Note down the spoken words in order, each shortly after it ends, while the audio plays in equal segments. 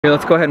Here,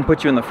 let's go ahead and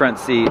put you in the front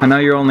seat. I know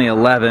you're only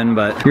 11,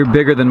 but you're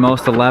bigger than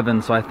most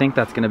 11, so I think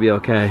that's gonna be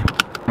okay.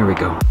 Here we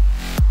go.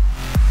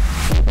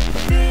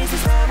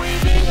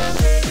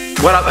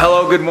 What up,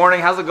 hello, good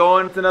morning, how's it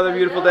going? It's another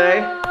beautiful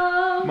day.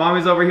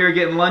 Mommy's over here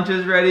getting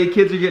lunches ready,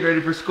 kids are getting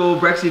ready for school.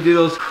 Brexy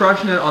Doodle's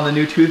crushing it on the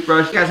new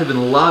toothbrush. You guys have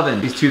been loving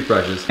these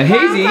toothbrushes. And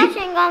Hazy, I'm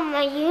crushing on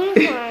my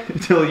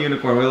unicorn. Still a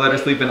unicorn, we let her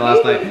sleep in it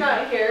last night.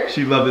 Not here.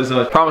 She loved it so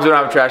much. Promise we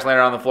don't have a trash laying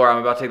around on the floor. I'm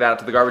about to take that out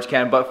to the garbage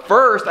can. But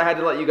first, I had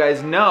to let you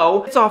guys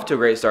know, it's off to a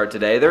great start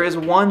today. There is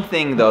one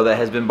thing though that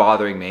has been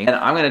bothering me. And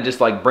I'm gonna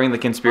just like bring the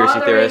conspiracy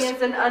theorist. Bothering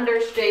is an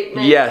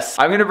understatement. Yes,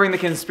 I'm gonna bring the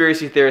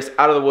conspiracy theorist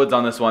out of the woods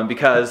on this one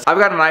because I've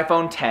got an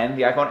iPhone 10,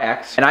 the iPhone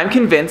X, and I'm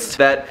convinced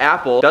that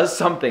Apple does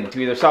something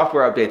to either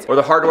software updates or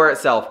the hardware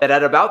itself that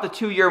at about the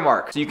 2-year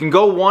mark. So you can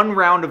go one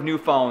round of new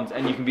phones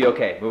and you can be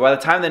okay. But by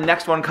the time the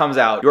next one comes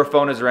out, your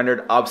phone is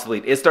rendered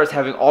obsolete. It starts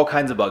having all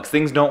kinds of bugs.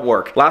 Things don't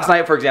work. Last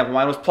night, for example,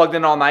 mine was plugged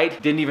in all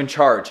night, didn't even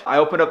charge. I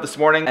opened up this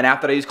morning an app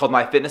that I use called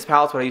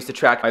MyFitnessPal. It's what I used to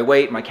track my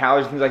weight, my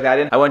calories, things like that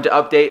in. I went to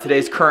update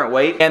today's current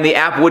weight and the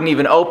app wouldn't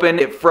even open.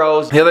 It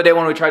froze. The other day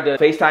when we tried to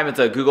FaceTime, it's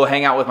a Google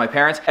Hangout with my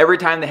parents. Every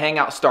time the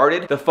Hangout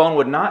started, the phone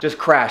would not just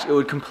crash. It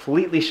would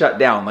completely shut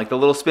down. Like the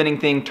little spinning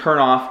thing turn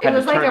off, had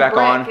to turn it back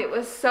on. It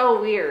was so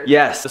weird.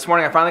 Yes. This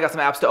morning I finally got some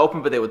apps to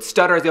open, but they would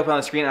stutter as they open on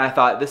the screen and I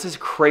thought, this is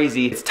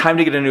crazy. It's time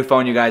to get a new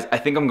phone, you guys. I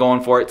think I'm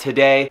going for it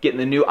today. Getting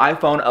the new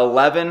iPhone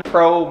 11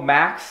 Pro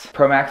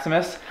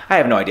Maximus. I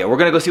have no idea. We're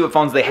gonna go see what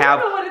phones they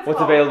have, what's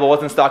available,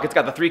 what's in stock. It's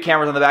got the 3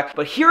 cameras on the back.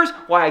 But here's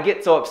why I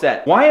get so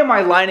upset. Why am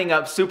I lining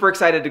up super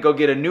excited to go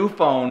get a new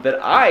phone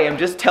that I am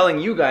just telling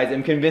you guys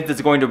am convinced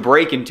it's going to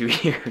break in 2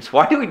 years?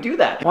 Why do we do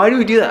that? Why do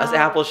we do that? Us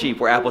Apple sheep,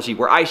 we're Apple sheep,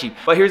 we're iSheep.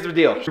 But here's the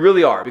deal. We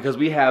really are, because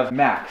we have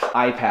Macs,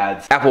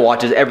 iPads, Apple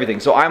Watches, everything.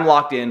 So I'm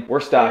locked in, we're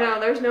stuck. No,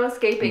 there's no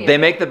escaping it. They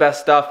make the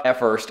best stuff at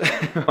first.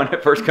 When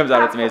it first comes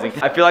out, it's amazing.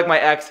 I feel like my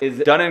ex is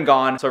done and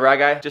gone. So Rag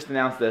Guy just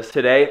announced this.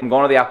 Today, I'm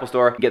going to the Apple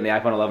store, getting the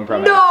iPhone 11 Pro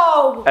Max.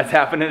 No! That's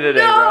happening today,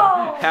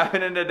 bro.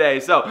 Happening today.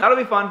 So that'll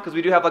be fun, because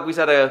we do have, like we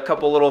said, a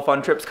couple little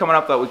fun trips coming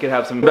up that we could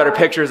have some better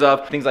pictures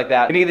of, things like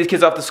that. Gonna get these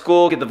kids off to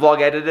school, get the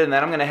vlog edited, and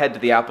then I'm gonna head to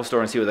the Apple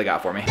store and see what they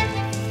got for me.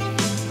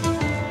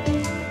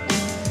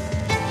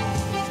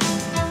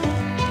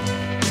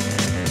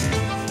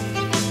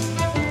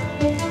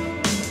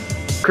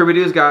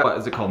 Kirby-Doo's got, what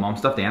is it called, Mom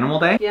Stuffed Animal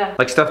Day? Yeah.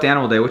 Like Stuffed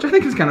Animal Day, which I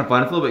think is kind of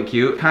fun. It's a little bit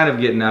cute. Kind of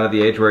getting out of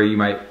the age where you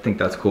might think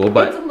that's cool,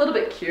 but it's a little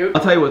bit cute.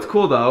 I'll tell you what's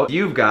cool though.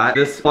 You've got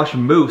this plush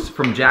moose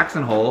from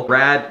Jackson Hole,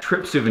 rad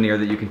trip souvenir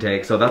that you can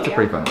take, so that's a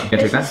pretty fun one. You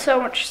take that? It's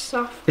so much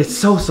soft. It's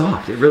so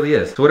soft, it really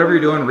is. So whatever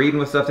you're doing, reading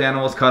with stuffed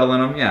animals,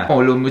 cuddling them, yeah. Oh,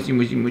 little mushy,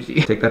 mushy,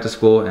 mushy. Take that to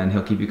school and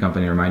he'll keep you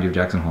company and remind you of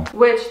Jackson Hole.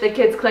 Which the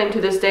kids claim to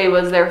this day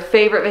was their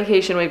favorite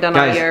vacation we've done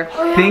all year.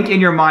 Think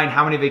in your mind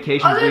how many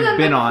vacations we've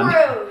been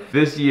on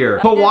this year.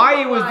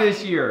 Hawaii was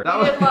this year.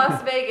 We did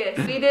Las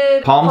Vegas. We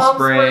did Palm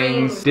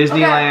Springs,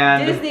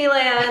 Disneyland. Okay,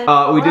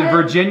 Disneyland. We did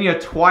Virginia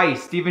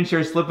twice. Stephen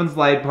Share's Slip and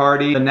Slide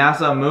Party, the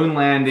NASA moon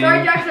landing.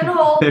 Sorry, Jackson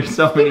Hole. There's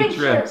so many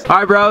trips. All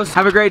right, bros.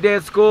 Have a great day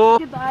at school.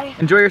 Goodbye.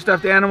 Enjoy your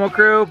stuffed animal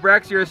crew.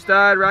 Brex, you're a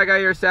stud. Raga,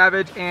 you're a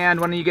savage. And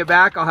when you get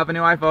back, I'll have a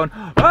new iPhone.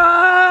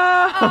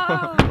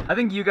 Ah! Oh. I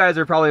think you guys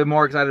are probably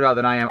more excited about it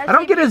than I am. I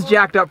don't get as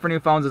jacked up for new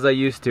phones as I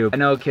used to. I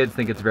know kids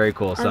think it's very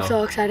cool, so. I'm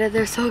so excited.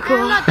 They're so cool.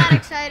 I'm not that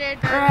excited.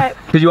 Alright.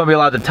 Because you won't be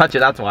allowed to touch it,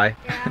 that's why.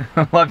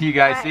 Yeah. Love you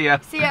guys. Right. See ya.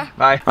 See ya.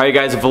 Bye. All right,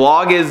 guys.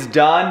 Vlog is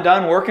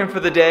done working for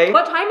the day.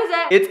 What time is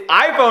it? It's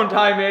iPhone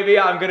time, baby.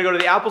 I'm gonna go to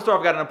the Apple store.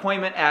 I've got an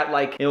appointment at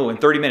like, in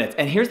 30 minutes.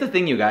 And here's the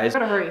thing, you guys.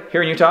 Gotta hurry.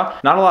 Here in Utah,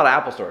 not a lot of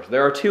Apple stores.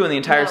 There are 2 in the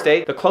entire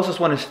state. The closest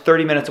one is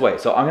 30 minutes away.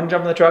 So I'm gonna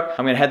jump in the truck.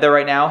 I'm gonna head there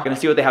right now. I'm gonna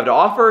see what they have to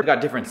offer. They've got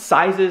different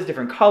sizes,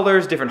 different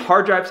colors, different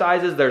hard drive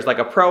sizes. There's like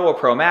a Pro, a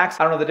Pro Max.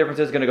 I don't know what the difference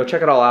is. Gonna go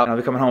check it all out. And I'll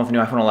be coming home with a new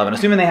iPhone 11.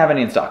 Assuming they have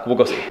any in stock. We'll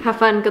go see. Have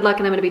fun, good luck,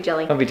 and I'm gonna be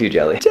jelly. Don't be too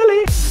jelly.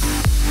 Jelly!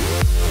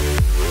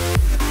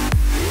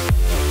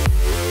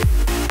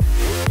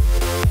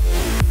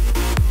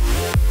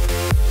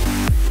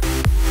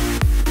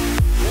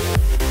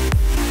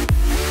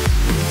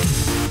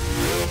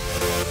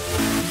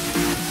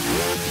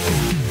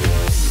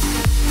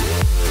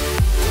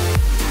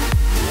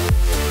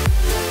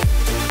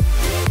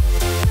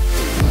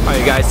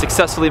 Alright guys,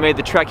 successfully made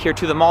the trek here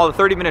to the mall, the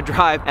 30-minute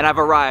drive, and I've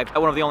arrived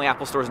at one of the only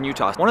Apple stores in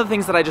Utah. One of the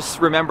things that I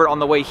just remembered on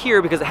the way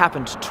here, because it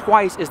happened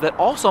twice, is that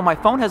also my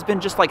phone has been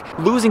just like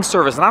losing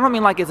service. And I don't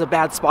mean like it's a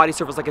bad spotty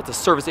service, like it's a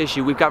service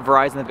issue. We've got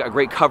Verizon, they've got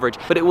great coverage,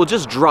 but it will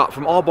just drop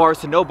from all bars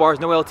to no bars,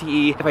 no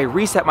LTE. If I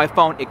reset my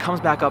phone, it comes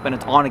back up and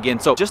it's on again.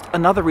 So just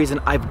another reason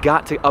I've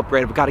got to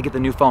upgrade, I've got to get the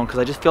new phone, because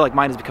I just feel like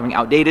mine is becoming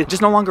outdated. It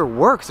just no longer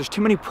works. There's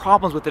too many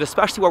problems with it,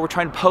 especially while we're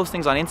trying to post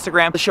things on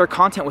Instagram, to share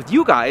content with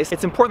you guys.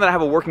 It's important that I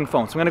have a working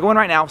phone. So I'm gonna go in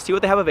right now, see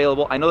what they have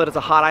available. I know that it's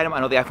a hot item. I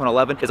know the iPhone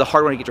 11 is a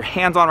hard one to get your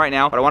hands on right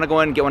now, but I want to go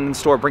in and get one in the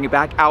store, bring it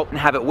back out, and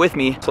have it with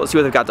me. So let's see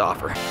what they've got to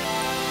offer.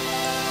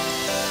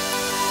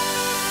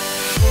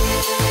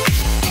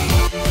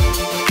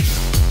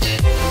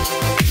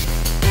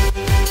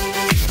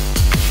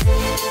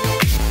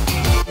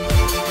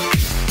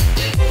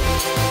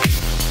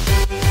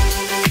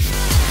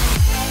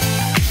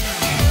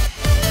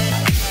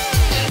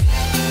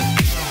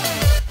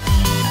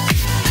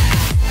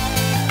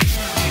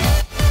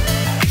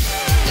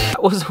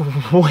 that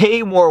was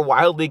way more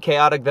wildly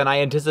chaotic than I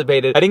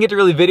anticipated. I didn't get to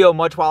really video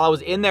much while I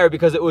was in there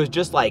because it was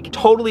just like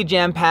totally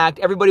jam-packed.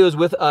 Everybody was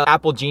with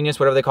Apple Genius,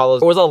 whatever they call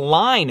those. There was a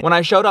line when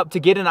I showed up to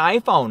get an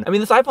iPhone. I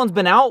mean, this iPhone's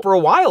been out for a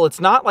while. It's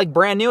not like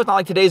brand new. It's not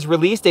like today's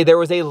release day. There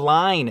was a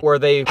line where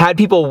they had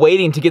people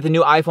waiting to get the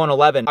new iPhone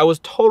 11. I was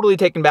totally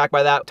taken back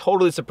by that,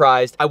 totally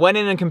surprised. I went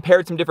in and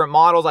compared some different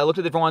models. I looked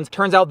at different ones.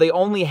 Turns out they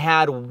only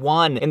had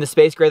one in the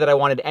space gray that I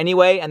wanted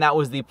anyway, and that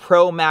was the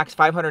Pro Max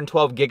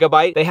 512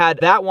 gigabyte. They had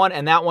that one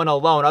and that one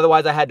alone.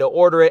 Otherwise, I had to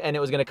order it and it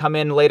was gonna come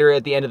in later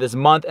at the end of this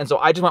month, and so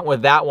I just went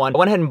with that one. I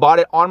went ahead and bought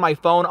it on my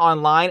phone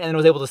online and then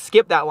was able to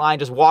skip that line,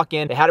 just walk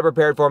in. They had it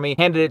prepared for me,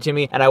 handed it to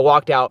me, and I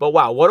walked out. But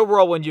wow, what a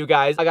whirlwind, you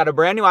guys. I got a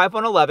brand new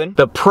iPhone 11,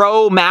 the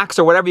Pro Max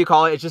or whatever you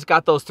call it. It's just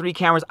got those 3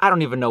 cameras. I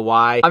don't even know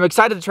why. I'm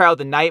excited to try out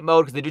the night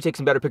mode because they do take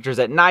some better pictures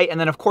at night, and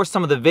then of course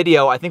some of the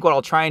video. I think what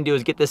I'll try and do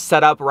is get this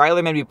set up.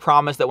 Riley made me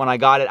promise that when I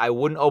got it, I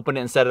wouldn't open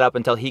it and set it up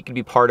until he could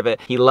be part of it.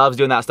 He loves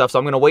doing that stuff, so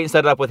I'm gonna wait and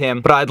set it up with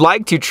him. But I'd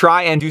like to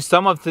try and do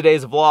some of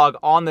today's vlog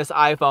on this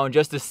iPhone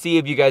just to see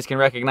if you guys can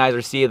recognize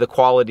or see the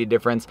quality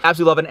difference.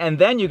 Absolutely love it. And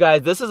then you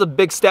guys, this is a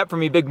big step for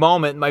me, big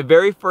moment. My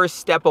very first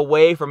step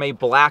away from a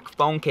black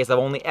phone case. I've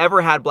only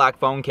ever had black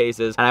phone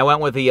cases, and I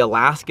went with the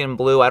Alaskan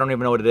blue. I don't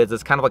even know what it is.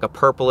 It's kind of like a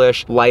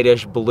purplish,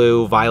 lightish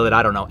blue, violet,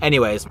 I don't know.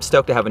 Anyways,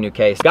 stoked to have a new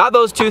case. Got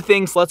those 2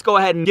 things. Let's go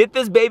ahead and get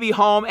this baby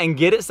home and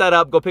get it set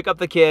up, go pick up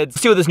the kids,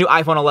 see what this new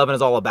iPhone 11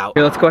 is all about.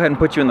 Here, let's go ahead and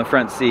put you in the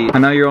front seat. I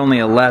know you're only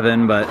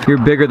 11, but you're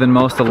bigger than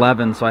most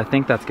 11, so I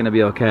think that's gonna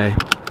be okay.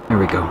 Here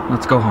we go.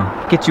 Let's go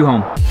home. Get you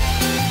home.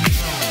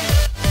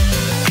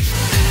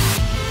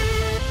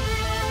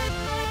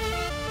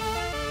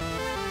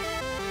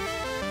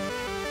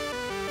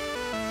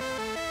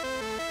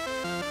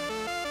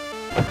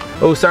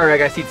 Oh, sorry, I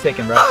got seats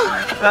taken, bro.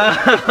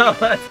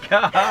 Let's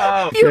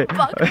go. You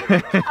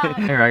fucker.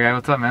 Hey, guy,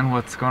 what's up, man?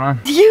 What's going on?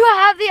 Do you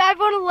have the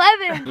iPhone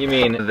 11? You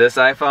mean this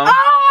iPhone?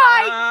 Oh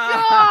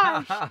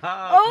my gosh!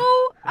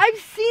 Oh, I've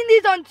seen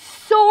these on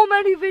so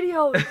many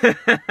videos.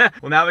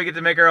 Well, now we get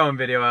to make our own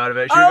video out of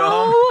it. Should we go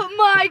home? Oh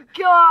my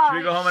gosh! Should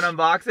we go home and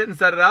unbox it and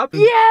set it up?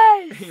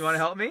 Yes! You want to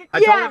help me? Yes.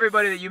 I told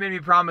everybody that you made me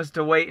promise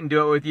to wait and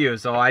do it with you,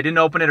 so I didn't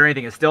open it or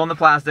anything. It's still in the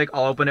plastic.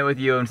 I'll open it with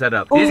you and set it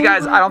up. Oh These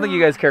guys, I don't think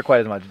you guys care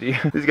quite as much, do you?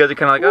 These guys are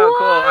kind of like, oh,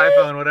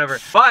 cool, iPhone, whatever.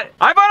 But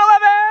iPhone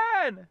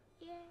 11!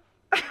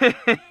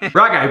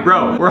 Right, guy,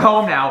 bro, we're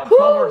home now.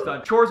 Homework's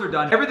done, chores are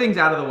done, everything's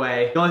out of the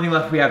way. The only thing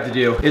left we have to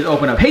do is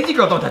open up. Hazy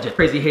girl, don't touch it.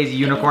 Crazy hazy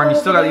unicorn. You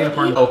still got the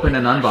unicorn. Open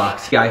and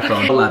unbox the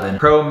iPhone 11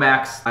 Pro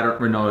Max. I don't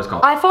really know what it's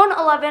called. iPhone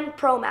 11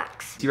 Pro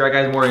Max. See, right,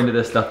 guys, more into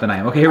this stuff than I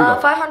am. Okay, here we go.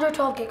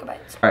 512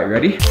 gigabytes. All right,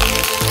 ready?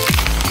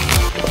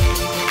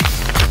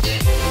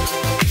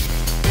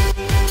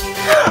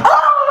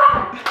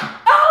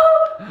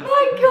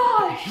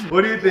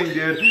 What do you think,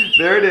 dude?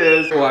 There it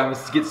is. Oh, I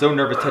get so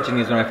nervous touching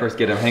these when I first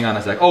get them. Hang on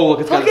a sec. Oh, look,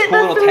 it's got this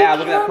cool little tab.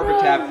 Look at that perfect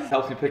tab.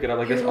 Helps me pick it up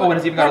like this. Oh, and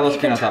it's even got a little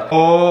screen on top.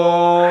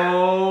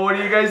 Oh, what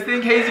do you guys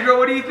think? Hazy girl,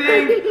 what do you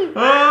think?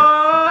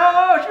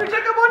 Oh, should we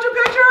take a bunch of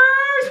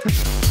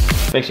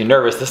pictures? Makes you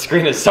nervous. The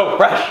screen is so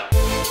fresh.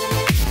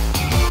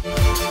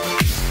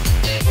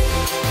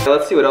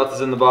 Let's see what else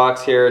is in the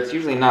box here. It's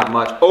usually not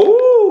much.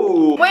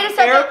 Oh! Wait a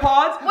second.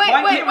 AirPods? Wait,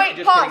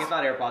 Just pause. kidding, it's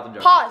not AirPods, I'm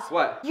joking. Pause.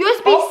 What?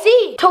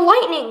 USB-C to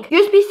lightning.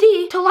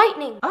 USB-C to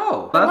lightning.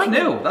 Oh, that's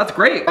new. That's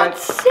great.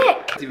 That's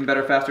sick. It's even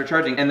better, faster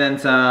charging. And then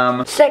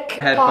some sick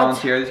headphones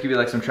pods. here. These could be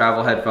like some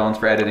travel headphones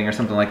for editing or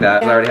something like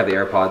that. Yeah. I already have the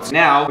AirPods.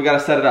 Now, we gotta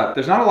set it up.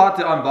 There's not a lot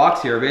to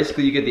unbox here.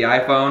 Basically, you get the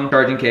iPhone,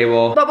 charging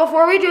cable. But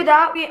before we do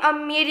that, we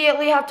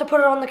immediately have to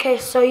put it on the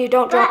case so you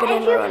don't drop it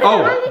in or anything.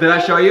 Oh, did I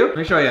show you? Let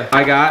me show you.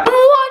 I got...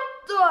 What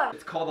the?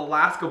 It's called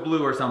Alaska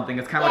Blue or something.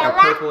 It's kind of like a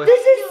purplish...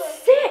 This is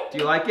sick. Do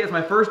you like it? It's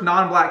my first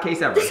non-black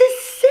case ever. This is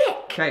sick.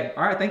 Okay,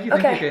 all right, thank you,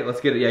 thank you. Okay, let's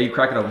get it. Yeah, you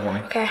crack it open for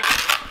me. Okay.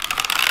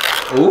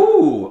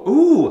 Ooh,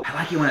 ooh. I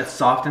like it when it's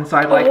soft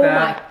inside like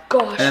that. Oh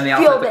my gosh, and then the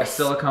outside's like a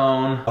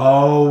silicone.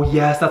 Oh,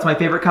 yes, that's my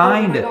favorite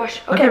kind. Oh my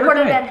gosh. Okay, put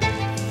it in.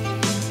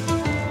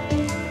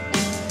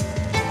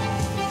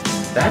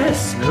 That is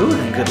smooth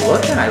and good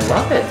looking. I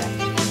love it.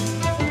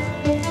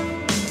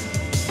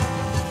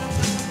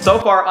 So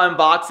far,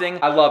 unboxing,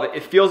 I love it.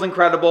 It feels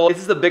incredible. This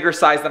is a bigger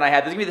size than I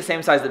had. This is gonna be the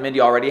same size that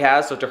Mindy already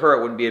has, so to her, it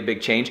wouldn't be a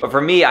big change. But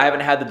for me, I haven't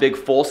had the big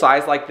full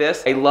size like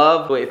this. I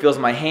love the way it feels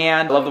in my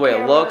hand. I love the way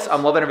it looks.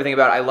 I'm loving everything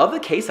about it. I love the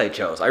case I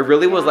chose. I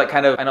really was like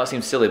kind of, I know it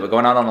seems silly, but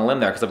going out on a limb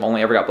there because I've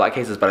only ever got black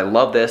cases, but I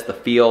love this, the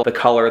feel, the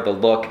color, the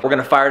look. We're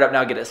gonna fire it up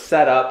now, get it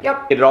set up,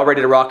 get it all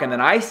ready to rock, and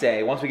then I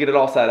say, once we get it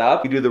all set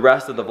up, we do the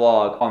rest of the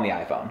vlog on the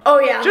iPhone.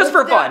 Oh yeah. Just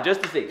for fun,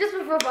 just to see. Just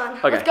for fun.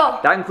 Okay. Let's go.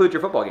 That includes your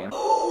football game.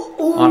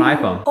 On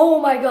iPhone. Oh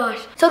my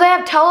gosh. So they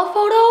have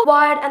telephoto,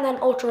 wide, and then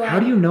ultra wide. How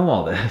do you know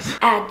all this?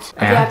 Ads of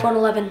the iPhone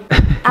 11.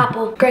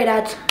 Apple, great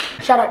ads.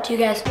 Shout out to you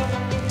guys.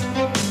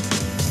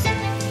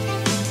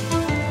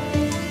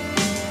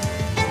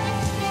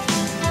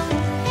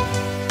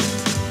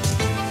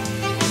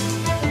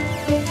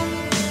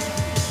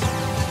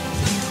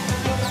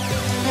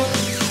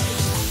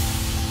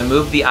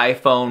 moved the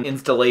iPhone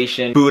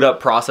installation boot up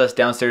process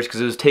downstairs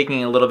because it was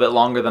taking a little bit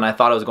longer than I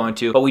thought it was going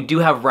to. But we do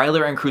have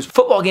Ryler and Crew's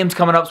football games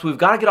coming up, so we've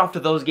got to get off to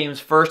those games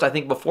first, I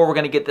think, before we're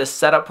going to get this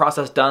setup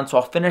process done. So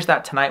I'll finish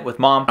that tonight with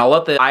Mom. I'll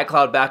let the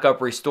iCloud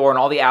backup restore and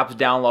all the apps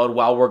download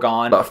while we're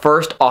gone. But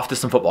first, off to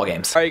some football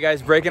games. All right, you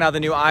guys, breaking out the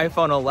new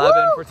iPhone 11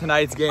 for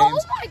tonight's games. Oh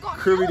my God.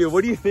 Crew, dude,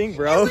 what do you think,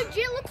 bro? It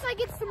legit looks like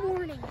it's the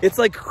morning. It's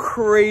like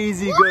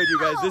crazy good, you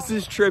guys. This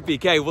is trippy.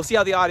 Okay, we'll see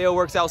how the audio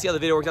works out. We'll see how the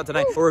video works out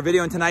tonight. We're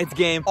videoing tonight's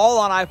game all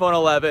on iPhone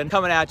 11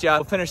 coming at ya.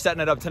 We'll finish setting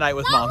it up tonight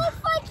with Mom. That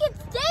looks like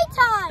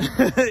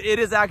it's daytime. It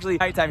is actually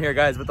nighttime here,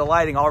 guys, but the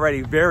lighting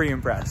already very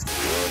impressed.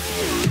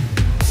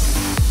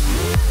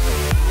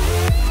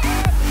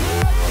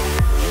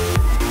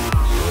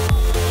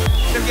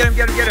 Get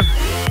him.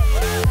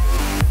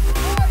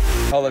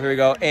 Hold up, here we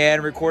go.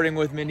 And recording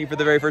with Mindy for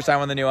the very first time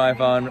on the new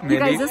iPhone.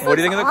 Mindy, guys, what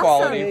do you think of the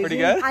quality? Pretty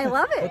good? I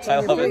love it. I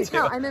love it too.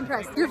 I'm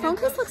impressed. Your phone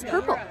case looks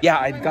purple. Yeah,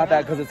 I got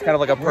that because it's kind of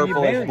like a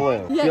purplish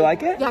blue. Yeah. Do you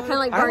like it? Yeah, kind of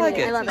like I Barney. like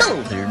it. I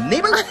love it. Your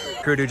neighbor.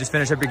 Crew, dude, just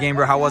finish up your game,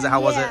 bro. How was it?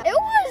 It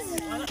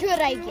was good,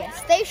 I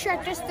guess. They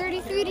shrugged us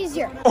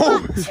 33-0.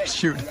 Oh,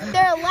 shoot.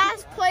 Their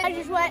last play, I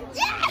just went,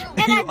 yeah!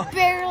 And I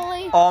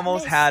barely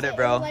almost had it,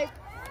 bro. Like,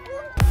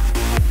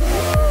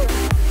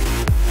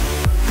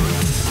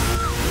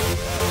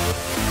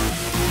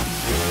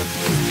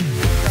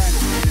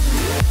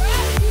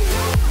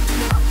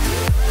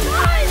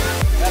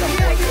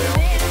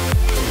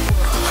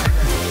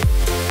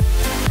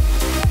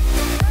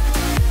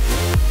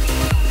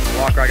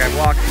 Walk, right guy,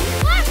 walk.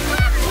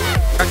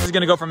 Max is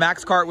gonna go for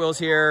max cartwheels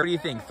here. What do you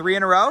think? 3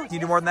 in a row? Can you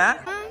do more than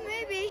that?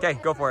 maybe. Okay,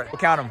 go for it. We'll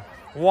count them.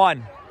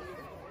 1,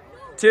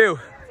 2,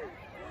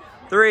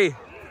 3.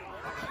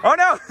 Oh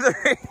no,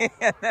 3.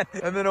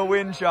 and then a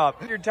wind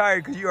chop. You're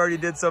tired because you already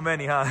did so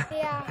many, huh?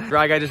 Yeah.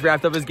 Dry guy just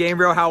wrapped up his game,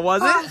 bro. How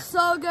was it?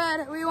 So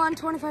good. We won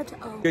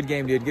 25-0. Good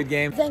game, dude. Good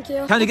game. Thank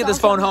you. Time to get this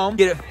phone home,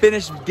 get it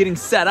finished getting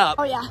set up.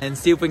 Oh, yeah. And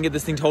see if we can get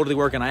this thing totally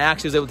working. I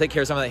actually was able to take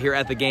care of some of that here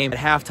at the game at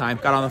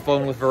halftime. Got on the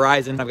phone with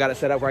Verizon. I've got it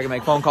set up where I can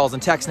make phone calls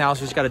and texts now, so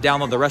just got to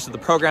download the rest of the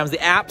programs, the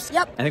apps.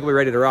 Yep. I think we're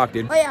ready to rock,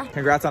 dude. Oh, yeah.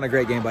 Congrats on a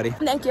great game, buddy.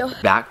 Thank you.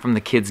 Back from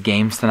the kids'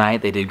 games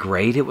tonight. They did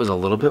great. It was a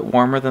little bit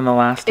warmer than the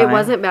last time. It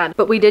wasn't bad,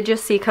 but we did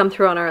just see come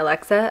through on our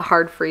Alexa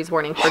hard freeze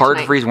warning for Hard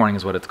tonight. freeze warning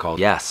is what it's called.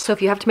 Yes. So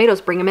if you have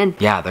tomatoes, bring them in.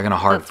 Yeah, they're gonna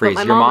hard That's freeze.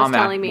 what my Your mom mom, was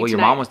telling me your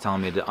tonight. mom was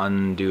telling me to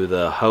undo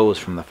the hose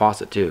from the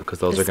faucet too, because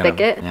those The are gonna.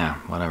 spigot? Yeah,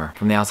 whatever.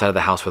 From the outside of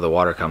the house where the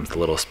water comes, the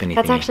little spinny.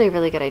 That's thingy. actually a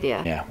really good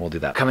idea. Yeah, we'll do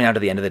that. Coming out to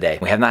the end of the day,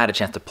 we have not had a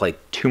chance to play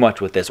too much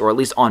with this, or at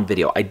least on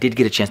video. I did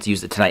get a chance to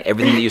use it tonight.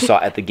 Everything that you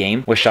saw at the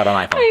game was shot on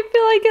iPhone. I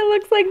feel like it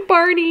looks like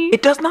Barney.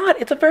 It does not.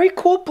 It's a very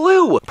cool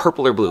blue.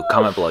 Purple or blue.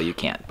 Comment below. You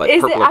can't. But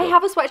Is purple it? or I blue.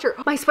 have a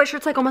sweatshirt. My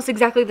sweatshirt's like almost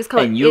exactly this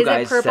color. And you is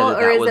guys it purple said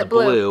that or that is was it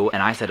blue?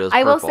 and I said it was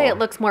I purple. will say it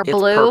looks more It's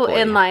blue purpley.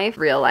 in life,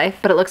 real life,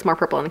 but it looks more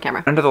purple in the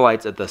camera. Under the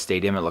lights at the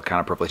stadium, it looked kind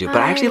of purple too. But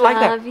I actually like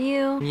that. love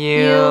you.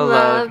 You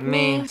love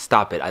me.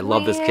 Stop it. I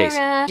love this case.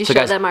 Did you So show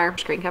guys, them our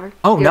screen cover?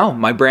 oh Here. no,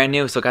 my brand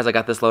new. So guys, I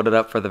got this loaded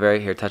up for the very,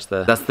 here, touch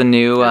the, that's the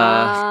new,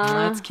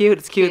 that's cute.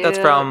 It's cute. That's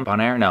cute. from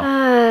Bonaire? No.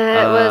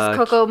 It was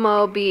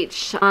Kokomo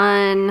Beach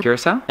on...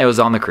 Curacao? It was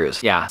on the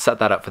cruise. Yeah, set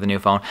that up for the new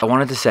phone. I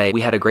wanted to say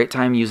we had a great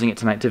time using it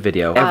tonight to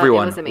video.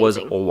 Everyone was was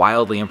amazing.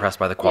 wildly impressed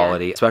by the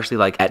quality, especially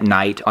like at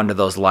night under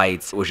those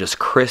lights. It was just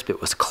crisp. It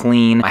was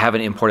clean. I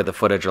haven't imported the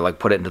footage or like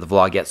put it into the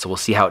vlog yet, so we'll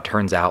see how it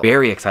turns out.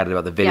 Very excited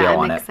about the video Yeah,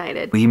 on I'm it.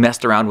 excited. We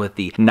messed around with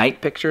the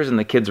night pictures in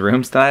the kids'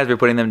 rooms tonight as we were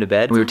putting them to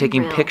bed. We were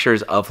taking Unreal.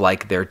 pictures of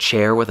like their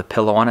chair with a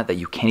pillow on it that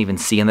you can't even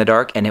see in the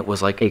dark, and it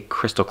was like a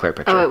crystal clear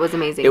picture. Oh, it was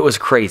amazing. It was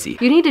crazy.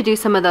 You need to do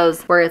some of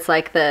those where it's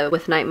like the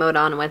with night mode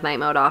on and with night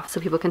mode off so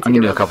people can see I'm the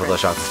gonna do real a couple of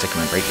difference. those shots and stick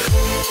them in right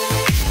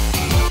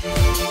here.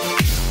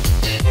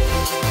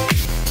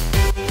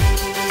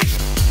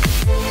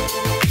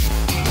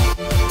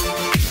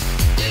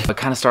 I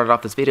kind of started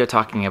off this video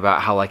talking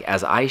about how like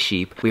as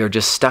iSheep, we are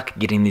just stuck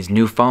getting these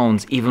new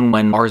phones even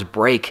when ours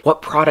break.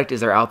 What product is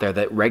there out there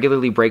that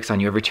regularly breaks on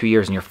you every 2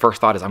 years and your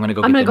first thought is I'm gonna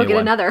go get the new one?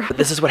 another. But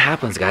this is what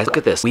happens, guys. Look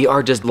at this. We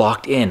are just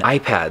locked in.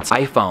 iPads,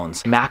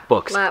 iPhones,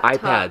 MacBooks, Laptops.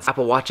 iPads,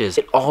 Apple Watches.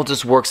 It all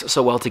just works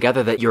so well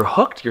together that you're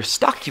hooked, you're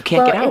stuck, you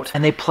can't get out.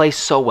 And they play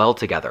so well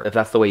together, if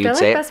that's the way you'd They're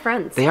say like it. best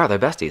friends. They are, they're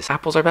besties.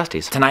 Apples are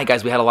besties. Tonight,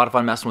 guys, we had a lot of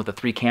fun messing with the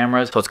 3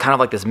 cameras. So it's kind of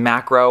like this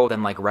macro,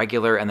 then like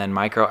regular, and then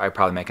micro. I'm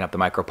probably making up the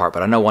micro part,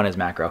 but I know one is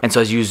macro. And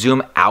so as you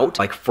zoom out,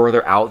 like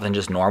further out than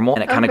just normal,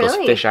 and it kind of goes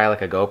really? fisheye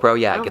like a GoPro.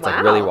 Yeah, it gets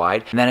like really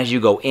wide. And then as you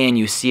go in,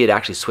 you see it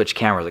actually switch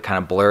cameras. It kind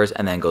of blurs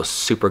and then goes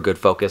super good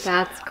focus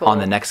That's cool. on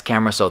the next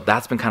camera. So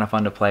that's been kind of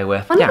fun to play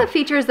with. One of the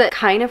features that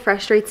kind of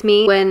frustrates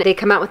me when they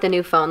come out with the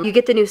new phone, you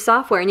get the new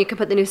software and you can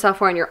put the new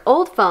software on your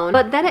old phone,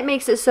 but then it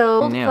makes it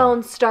so old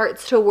phone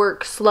starts to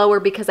work slower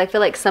because I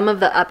feel like some of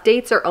the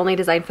updates are only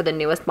designed for the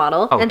newest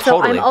model. Oh, and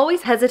so I'm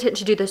always hesitant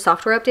to do the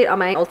software update on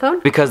my old phone.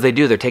 Because they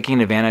do, they're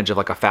taking advantage of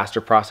like a faster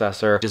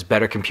processor, just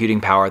better computing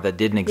power that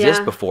didn't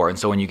exist before. And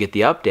so when you get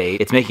the update,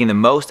 it's making the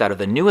most out of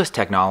the newest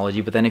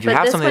technology. But then if you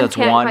have something that's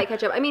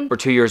 1 or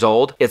 2 years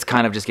old, it's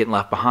kind of just getting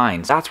left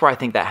behind. So that's where I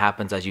think that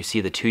happens as you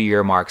see the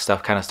 2-year mark,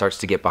 stuff kind of starts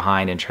to get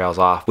behind and trails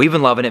off. We've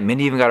been loving it.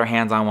 Mindy even got her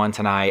hands on one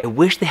tonight. I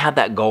wish they had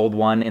that gold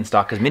one in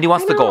stock because Mindy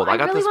wants the gold. I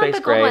got the space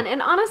gray.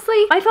 And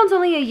honestly, my phone's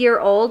only a year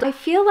old. I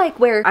feel like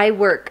where I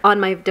work on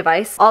my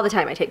device all the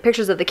time. I take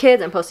pictures of the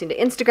kids. I'm posting to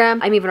Instagram.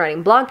 I'm even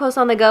writing blog posts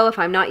on the go if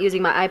I'm not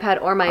using my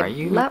iPad or my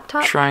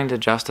laptop. Trying to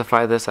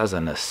justify this as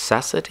a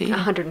necessity?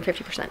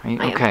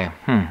 150%. Okay.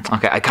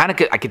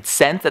 Okay. I could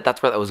sense that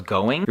that's where that was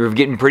going. You were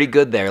getting pretty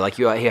good there. Like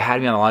you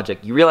had me on the logic.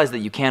 You realize that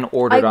you can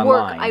order it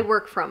online. I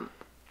work from.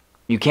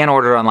 You can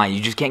order it online. You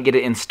just can't get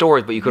it in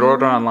stores, but you could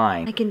order it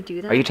online. I can do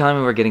that. Are you telling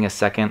me we're getting a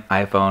second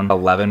iPhone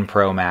 11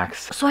 Pro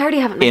Max? So I already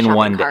have it in my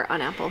shopping cart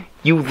on Apple.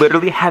 You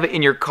literally have it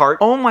in your cart?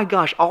 Oh my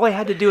gosh, all I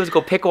had to do is go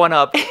pick one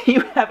up. You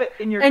have it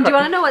in your cart. And do you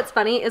want to know what's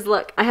funny is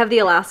look, I have the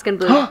Alaskan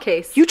blue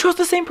case. You chose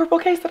the same purple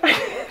case that I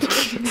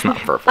did. It's not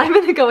purple. I'm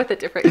going to go with a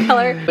different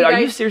color. But are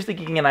you seriously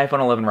getting an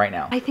iPhone 11 right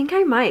now? I think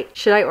I might.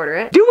 Should I order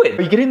it? Do it.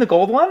 Are you getting the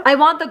gold one? I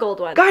want the gold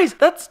one. Guys,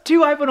 that's 2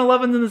 iPhone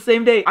 11s in the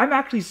same day. I'm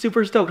actually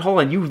super stoked. Hold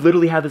on, you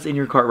literally have this in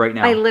your cart right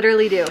now. I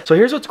literally do. So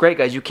here's what's great,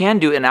 guys. You can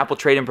do an Apple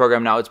trade-in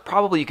program now. It's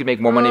probably you could make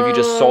more money if you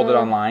just sold it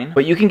online.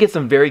 But you can get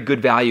some very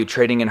good value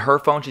trading in her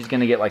phone. She's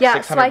gonna get like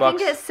 $600. So I can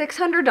get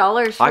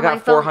 $600 for I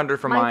got $400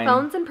 for mine. My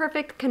phone's in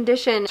perfect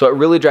condition. So it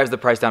really drives the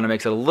price down and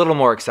makes it a little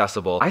more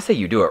accessible. I say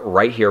you do it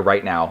right here,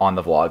 right now on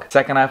the vlog.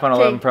 Second iPhone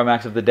 11 Pro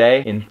Max of the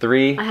day in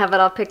 3. I have it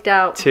all picked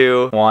out.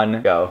 2,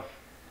 1, go.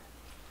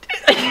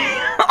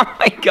 Oh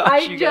my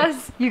gosh, you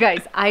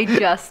guys, I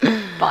just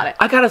bought it.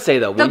 I gotta say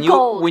though,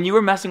 when you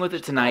were messing with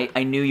it tonight,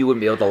 I knew you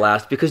wouldn't be able to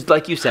last because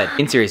like you said,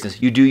 in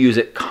seriousness, you do use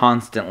it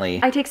constantly.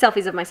 I take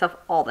selfies of myself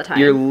all the time.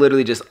 You're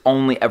literally just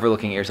only ever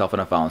looking at yourself on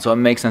a phone, so it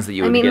makes sense that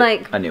you would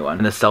get a new one.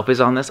 And the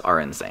selfies on this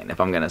are insane,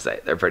 if I'm gonna say.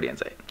 They're pretty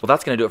insane. Well,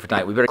 that's gonna do it for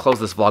tonight. We better close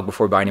this vlog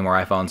before we buy any more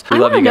iPhones. We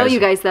love you guys. I wanna know you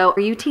guys though. Are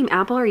you team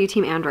Apple or are you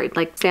team Android?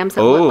 Like Samsung?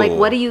 Oh, like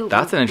what do you...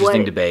 That's an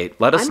interesting debate.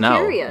 Let us know.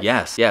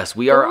 Curious. Yes.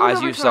 We are,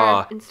 as you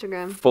saw,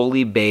 Instagram.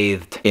 Fully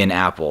bathed in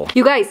Apple.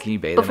 You guys, can you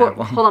bathe in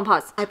Apple? Hold on,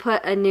 pause. I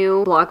put a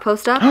new blog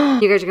post up.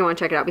 You guys are gonna want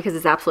to check it out because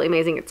it's absolutely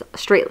amazing. It's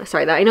straight.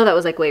 Sorry, I know that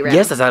was like way random.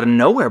 Yes, that's out of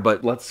nowhere,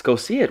 but let's go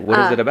see it. What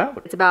is it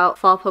about? It's about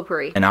fall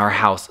potpourri. And our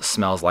house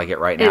smells like it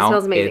right now. It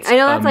smells amazing. I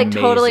know that's like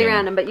totally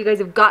random, but you guys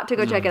have got to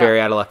go check it out.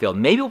 Very out of left field.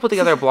 Maybe we'll put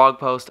together a blog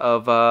post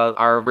of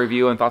our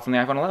review and thoughts on the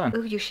iPhone 11.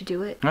 Ooh, you should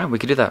do it. All right, we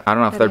could do that. I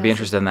don't know if they'd be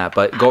interested in that,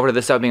 but go over to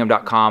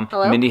thisbingham.com.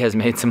 Mindy has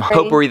made some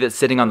potpourri that's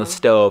sitting on the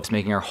stove. It's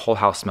making our whole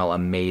house smell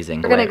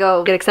amazing. We're gonna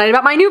go get excited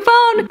about my new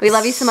phone. We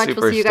love you so much.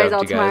 We'll see you guys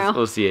all tomorrow.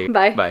 We'll see you.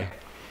 Bye. Bye.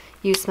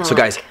 You smell. So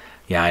guys,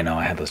 yeah, I know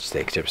I had those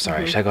steak chips.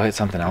 Sorry, should I go hit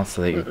something else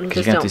so that you?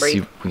 Because you have to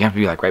see. We have to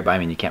be like right by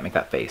me, and you can't make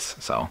that face.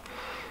 So,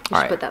 you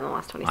should put that in the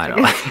last 20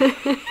 seconds.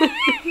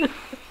 I know.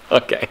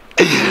 Okay.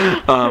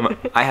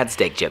 I had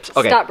steak chips.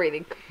 Okay. Stop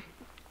breathing.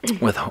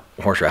 With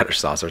horseradish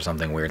sauce or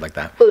something weird like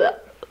that.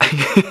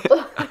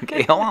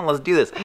 Okay, hold on. Let's do this.